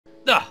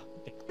Ah!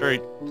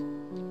 Great.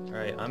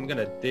 Alright, I'm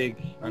gonna dig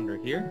under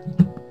here.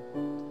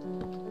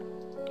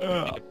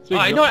 So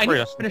I know, I need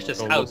to us finish this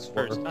go house look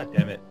for first. her. God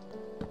damn it.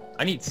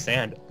 I need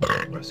sand.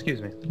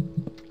 Excuse me.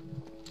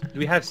 Do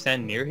we have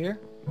sand near here?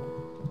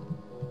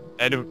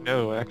 I don't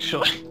know,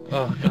 actually.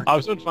 Oh, God. I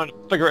was trying to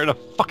figure out how to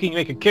fucking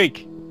make a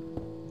cake.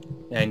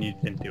 And you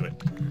didn't do it.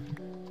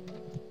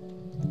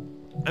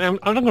 And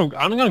I'm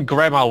gonna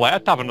grab my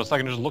laptop in a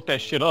second and just look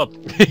that shit up.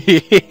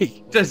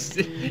 Just...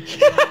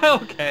 yeah,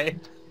 okay.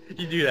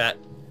 You do that.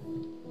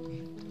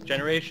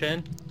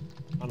 Generation.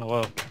 I don't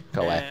know.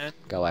 Go away. and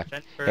Go away.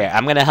 Jennifer. Here,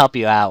 I'm gonna help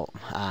you out,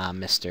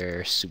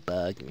 Mr.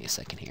 Supa. Give me a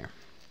second here.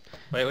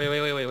 Wait.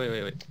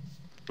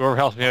 Whoever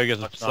helps me out gets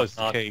a Knock, slice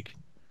knock. of cake.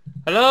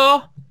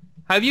 Hello?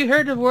 Have you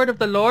heard the word of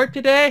the Lord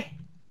today?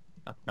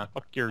 Knock, knock.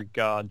 Fuck your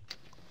god.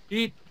 Do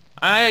you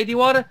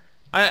wanna...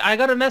 I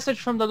got a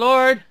message from the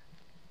Lord.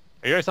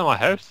 Are you guys at my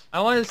house? I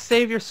want to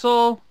save your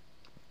soul.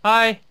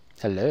 Hi.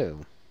 Hello,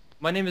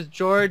 My name is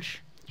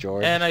George.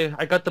 George. And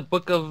I got the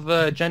book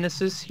of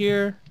Genesis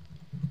here.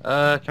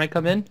 Can I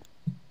come in?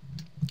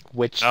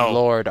 Which No.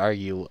 lord are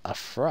you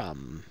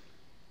from?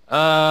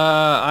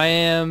 I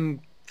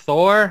am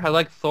Thor. I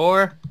like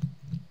Thor.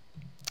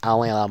 I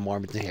only allow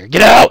Mormons in here.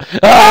 Get out!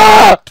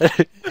 Ah!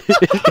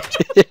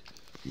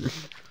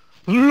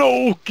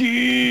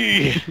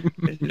 Loki!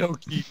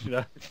 Loki.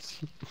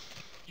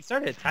 He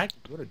started attacking.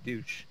 What a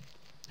douche.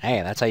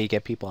 Hey, that's how you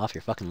get people off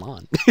your fucking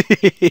lawn.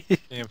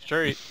 Damn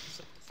straight.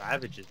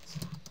 Savages.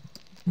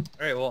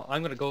 Alright, well,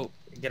 I'm gonna go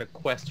get a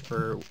quest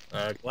for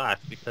glass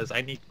because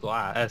I need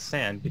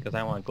sand because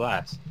I want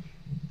glass.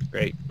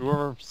 Great.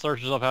 Whoever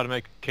searches up how to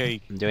make a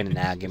cake. I'm doing it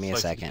now. Give me a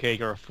slice of second.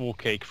 Cake or a full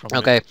cake from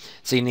Okay,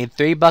 so you need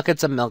 3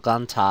 buckets of milk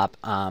on top.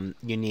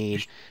 You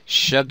need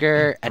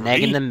sugar, an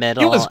egg in the He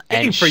middle, was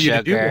waiting and for you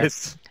to do sugar.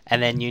 this.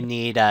 And then you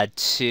need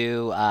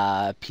 2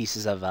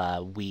 pieces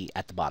of wheat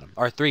at the bottom,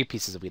 or 3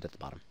 pieces of wheat at the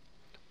bottom.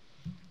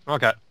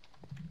 Okay.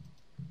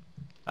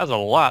 That's a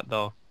lot,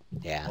 though.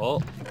 Yeah.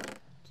 Well,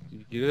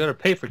 you gotta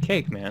pay for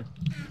cake, man.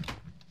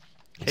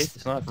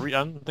 Cake's not free. I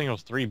don't think it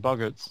was 3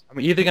 buckets. I'm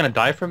either gonna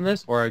die from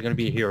this or I'm gonna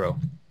be a hero.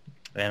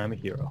 And I'm a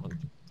hero.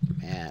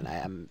 Man,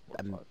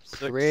 I'm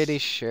 6. pretty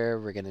sure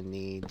we're gonna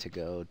need to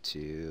go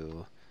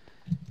to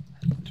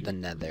the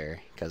Nether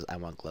because I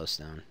want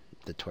glowstone.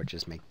 The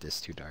torches make this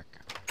too dark.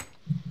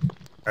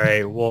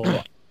 Alright,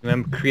 well,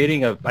 I'm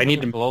creating a... I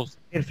need to Close.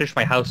 finish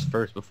my house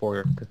first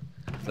before... Cause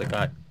I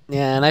got...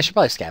 Yeah, and I should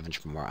probably scavenge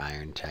for more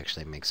iron to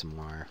actually make some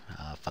more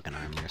fucking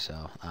armor.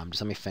 So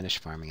just let me finish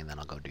farming and then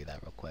I'll go do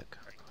that real quick.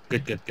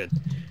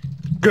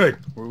 Good!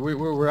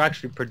 We're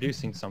actually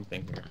producing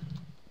something here.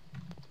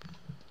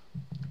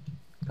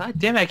 God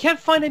damn it, I can't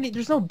find any...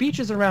 There's no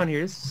beaches around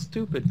here. This is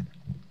stupid.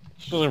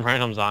 Just a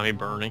random zombie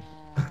burning.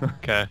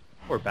 Okay.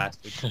 Poor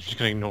bastard. I'm just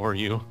gonna ignore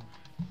you.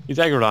 He's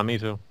aggroed on me,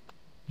 too.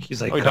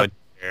 He's like, Oh, he cut died.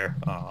 there.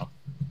 Aw.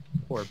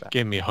 Poor bastard.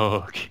 Give me a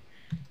hug.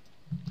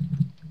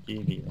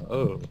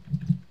 Oh.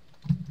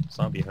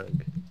 Zombie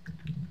hug.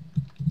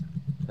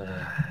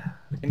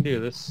 I can do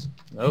this.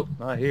 Nope,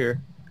 not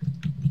here.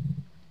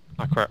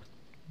 Oh, crap.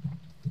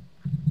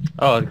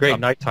 Oh, great,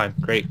 nighttime.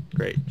 Great,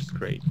 just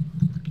great.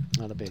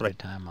 That'll be a That's right. good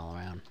time all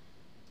around.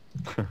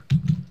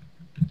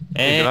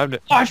 And... grabbed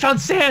it. Oh, I found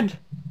sand!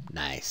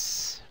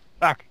 Nice.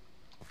 Back.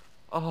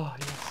 Oh,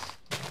 yes.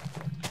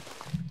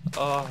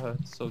 Oh,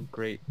 that's so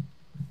great.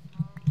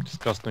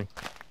 Disgusting.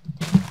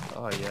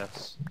 Oh,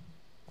 yes.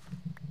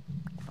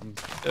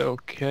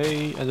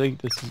 Okay, I think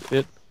this is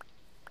it.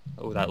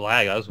 Oh, that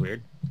lag, that was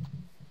weird.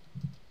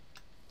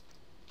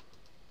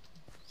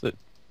 Is it?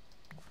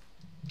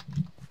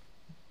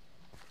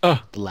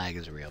 Oh, The lag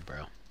is real,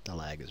 bro. The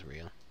lag is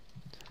real.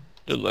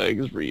 the leg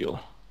is real.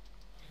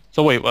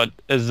 So wait, what?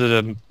 Is it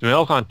a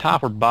milk on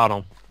top or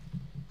bottom?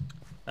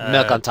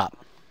 Milk on top.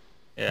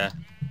 Yeah.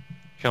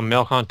 Okay,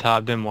 milk on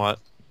top, then what?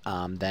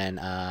 Then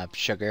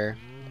sugar,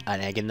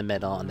 an egg in the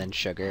middle, and then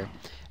sugar,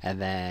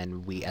 and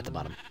then wheat at the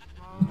bottom.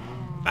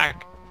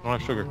 Back. I don't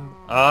have sugar.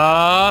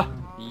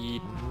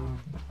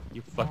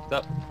 You fucked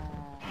up.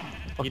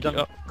 Fuck You you done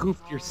up.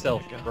 goofed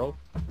yourself, bro.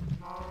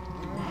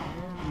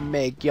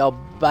 Make your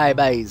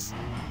babies.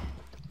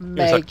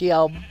 Make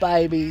your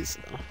babies.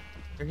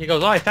 Here he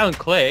goes, oh, I found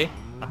clay.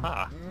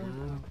 Aha.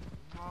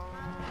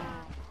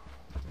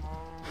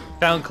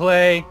 Found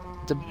clay.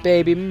 The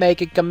baby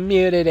making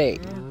community.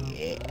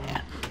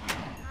 Yeah.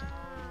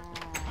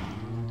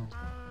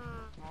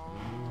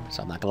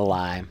 So I'm not gonna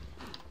lie,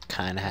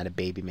 kind of had a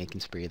baby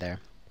making spree there.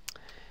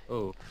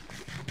 Oh,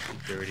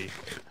 dirty.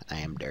 I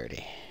am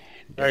dirty.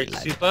 Alright,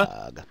 Dirty like Supa.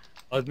 a dog.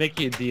 I'll make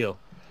you a deal.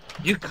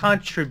 You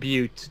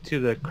contribute to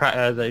the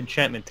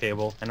enchantment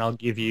table, and I'll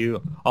give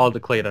you all the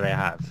clay that I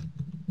have.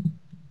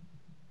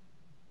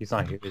 He's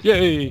not here. is he?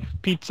 Yay!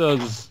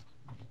 Pizzas!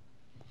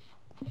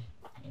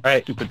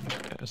 Alright. Stupid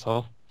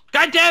asshole.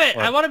 God damn it!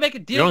 What? I want to make a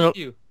deal don't with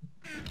you.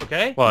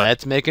 Okay? What?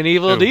 Let's make an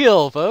evil Who?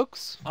 deal,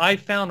 folks. I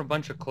found a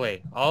bunch of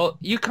clay.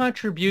 You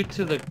contribute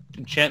to the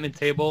enchantment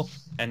table,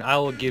 and I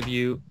will give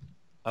you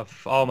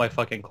all my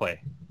fucking clay.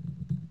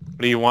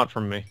 What do you want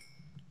from me?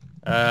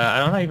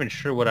 I'm not even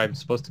sure what I'm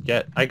supposed to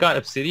get. I got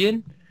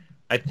obsidian.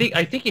 I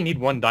think you need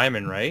 1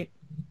 diamond, right?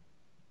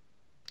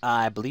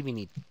 I believe you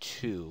need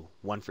 2.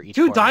 1 for each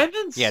 2 corner.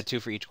 diamonds? Yeah, 2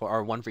 for each corner,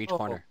 or 1 for each Oh,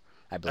 corner.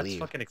 I that's believe.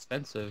 fucking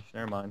expensive.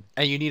 Never mind.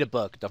 And you need a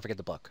book. Don't forget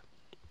the book.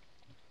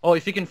 Oh,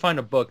 if you can find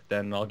a book,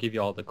 then I'll give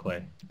you all the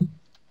clay.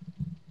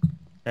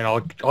 And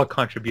I'll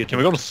contribute. Can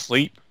we go to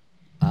sleep?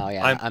 Oh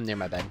yeah, I'm- I'm near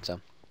my bed, so.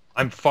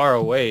 I'm far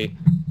away,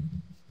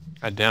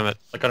 God damn it.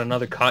 like on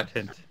another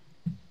continent.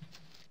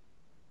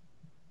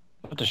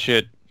 What the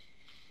shit?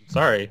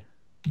 Sorry.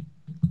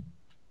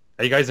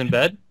 Are you guys in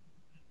bed?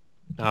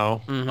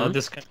 No. I'll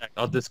disconnect.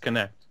 I'll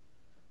disconnect.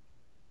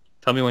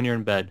 Tell me when you're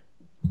in bed.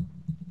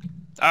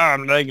 Ah,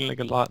 I'm lagging like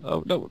a lot.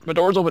 Oh no, my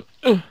door's open.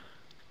 Ugh.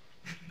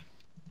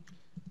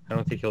 I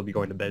don't think he'll be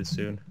going to bed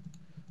soon.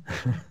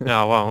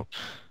 No, I won't.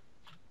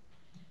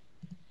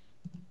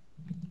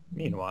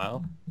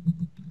 Meanwhile,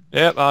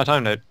 Yep, I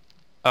timed it.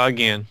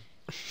 Again.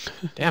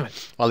 Damn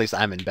it. Well, at least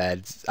I'm in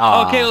bed.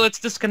 Aw. okay, let's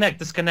disconnect.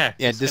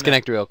 Disconnect. Yeah,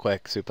 disconnect real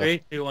quick, super.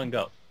 3, 2, 1,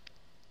 go.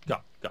 Go.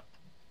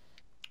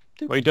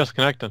 Why are you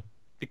disconnecting?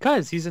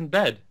 Because he's in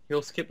bed.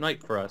 He'll skip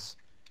night for us.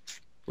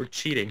 We're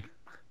cheating.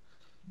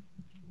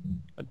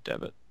 God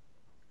damn it.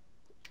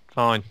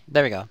 Fine.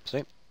 There we go.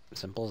 Sweet.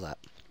 Simple as that.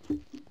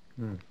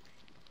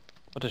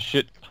 What the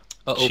shit?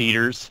 Uh-oh.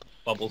 Cheaters.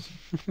 Bubbles.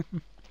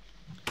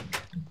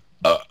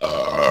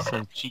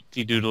 Some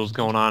cheaty doodles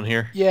going on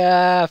here.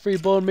 Yeah, free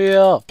bone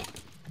meal.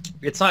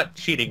 It's not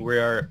cheating. We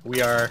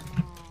are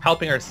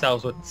helping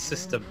ourselves with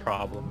system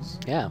problems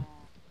Yeah.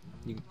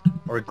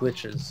 or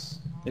glitches,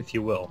 if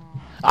you will.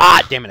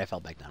 Ah, damn it! I fell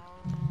back down.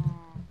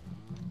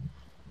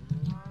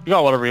 You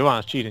got whatever you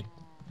want, it's cheating.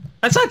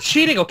 That's not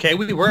cheating, okay?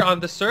 We were on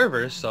the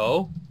server,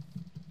 so.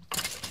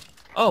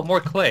 Oh, more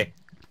clay.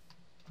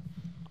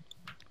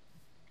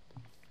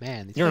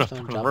 Man, these You're in guys a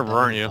don't fucking drop river, fucking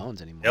aren't you?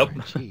 phones anymore. Yep.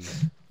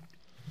 Jeez.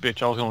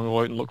 Bitch, I was gonna go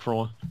out and look for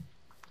one.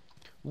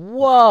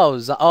 Whoa!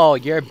 Oh,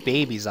 you're a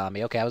baby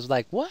zombie. Okay, I was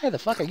like, why the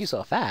fuck are you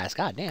so fast?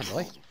 God damn,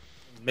 boy.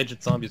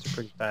 Midget zombies are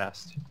pretty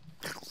fast.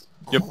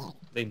 Yep.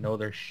 They know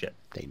their shit.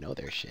 They know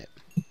their shit.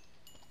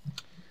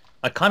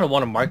 I kind of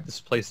want to mark this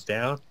place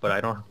down,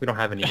 but we don't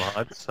have any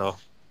mods, so.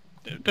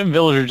 The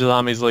villager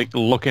zombie's like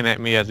looking at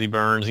me as he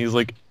burns. He's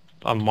like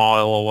a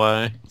mile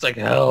away. It's like,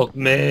 help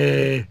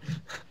me!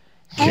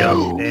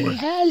 Kill me!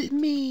 Help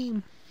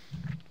me!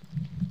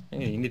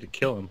 Hey, you need to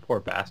kill him,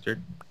 poor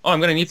bastard. Oh, I'm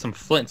gonna need some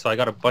flint, so I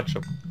got a bunch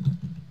of...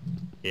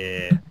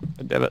 Yeah.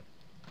 God damn it.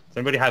 Does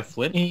anybody have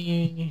flint?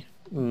 I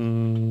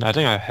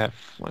think I have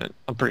flint.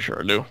 I'm pretty sure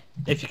I do.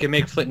 If you can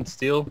make flint and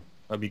steel,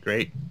 that'd be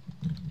great.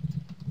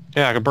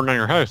 Yeah, I can burn down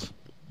your house.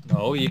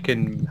 No, you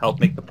can help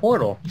make the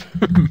portal.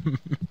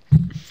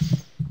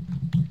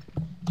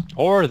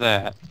 Or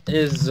that.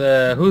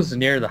 Who's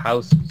near the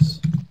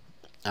houses?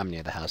 I'm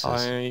near the houses.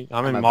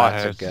 I'm in my about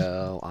house. to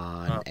go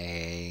on Oh.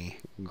 a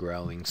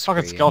growing spree.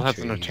 Fucking skeleton of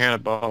has an trees.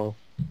 enchanted bow.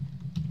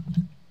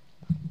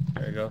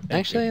 There you go. Thank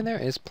Actually, you. there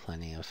is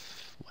plenty of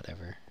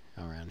whatever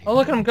around here. Oh,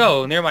 look at him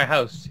go, near my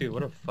house, too.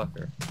 What a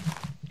fucker.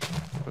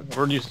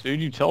 Who'd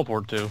you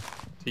teleport to?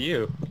 To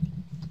you.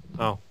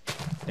 Oh.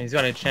 And he's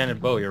got an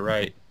enchanted bow, you're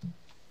right.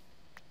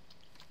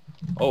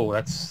 Oh,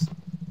 that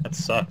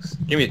sucks.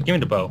 Give me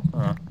the bow.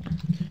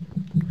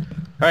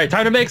 Alright,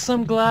 time to make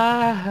some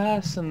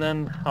glass, and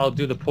then I'll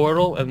do the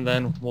portal, and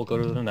then we'll go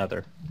to the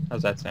nether.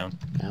 How's that sound?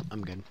 Yeah,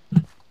 I'm good.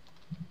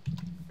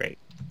 Great.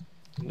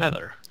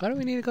 Nether. Why do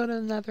we need to go to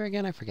the nether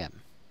again? I forget.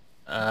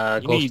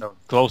 You need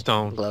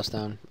Glowstone.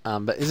 glowstone.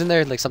 Glowstone. But isn't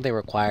there like something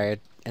required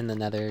in the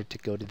nether to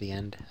go to the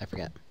end? I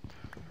forget.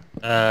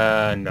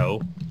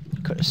 No.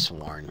 Could have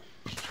sworn.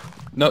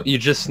 No, you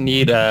just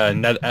need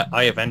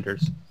Eye of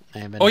Enders.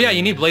 Oh yeah,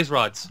 you need blaze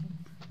rods.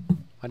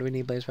 Why do we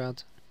need blaze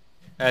rods?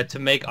 To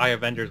make Eye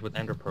of Enders with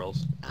ender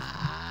pearls.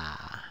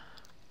 Ah.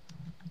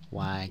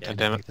 Why Yeah, can't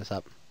damn I it. pick this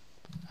up?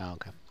 Oh,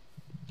 okay.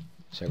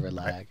 Server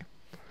lag.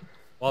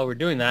 While we're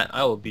doing that,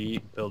 I will be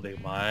building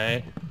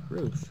my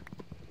roof.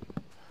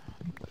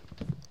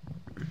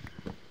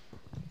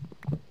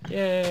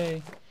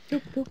 Yay!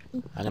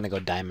 I'm gonna go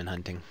diamond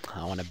hunting.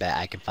 I want to bet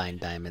I can find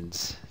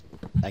diamonds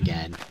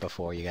again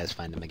before you guys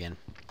find them again.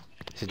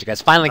 Since you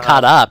guys finally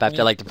caught up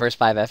after like the first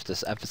 5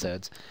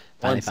 episodes,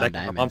 finally One found second, my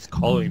diamonds. mom's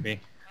calling me.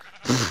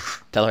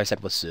 Tell her I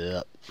said what's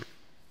up.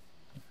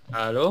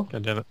 Hello?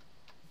 God damn it.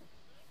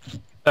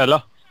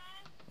 Hello.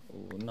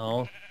 Oh,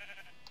 no.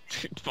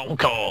 Phone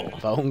call.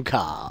 Phone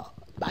call.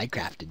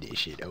 Minecraft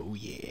edition. Oh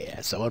yeah,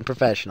 so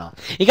unprofessional.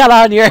 He got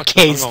on your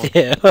case going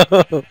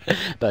too.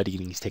 Buddy,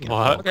 he's taking a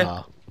What? phone Okay.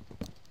 call.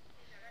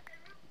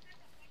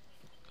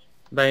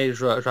 Ben,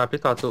 je vais appeler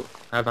tantôt,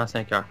 avant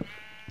 5 heures.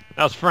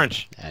 That was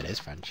French. That is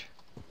French.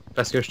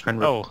 Parce que je suis en train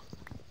de... Oh.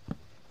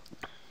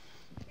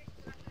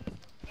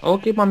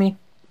 Ok, mommy.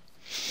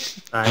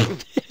 Bye.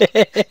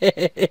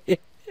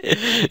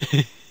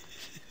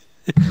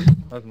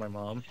 That was my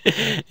mom.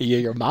 You're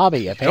your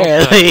mommy,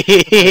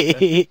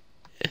 apparently.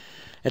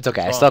 It's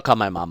okay. I Wrong. still call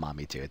my mom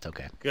mommy too. It's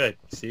okay. Good.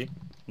 See?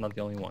 I'm not the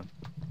only one.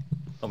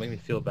 Don't make me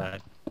feel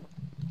bad.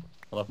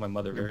 I love my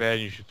mother You're very bad,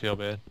 you should feel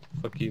bad.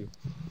 Fuck you.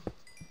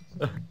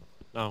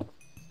 No.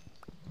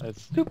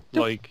 It's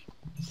like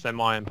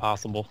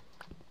semi-impossible.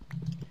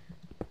 I'm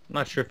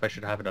not sure if I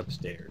should have it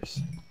upstairs.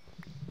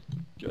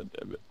 God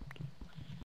damn it.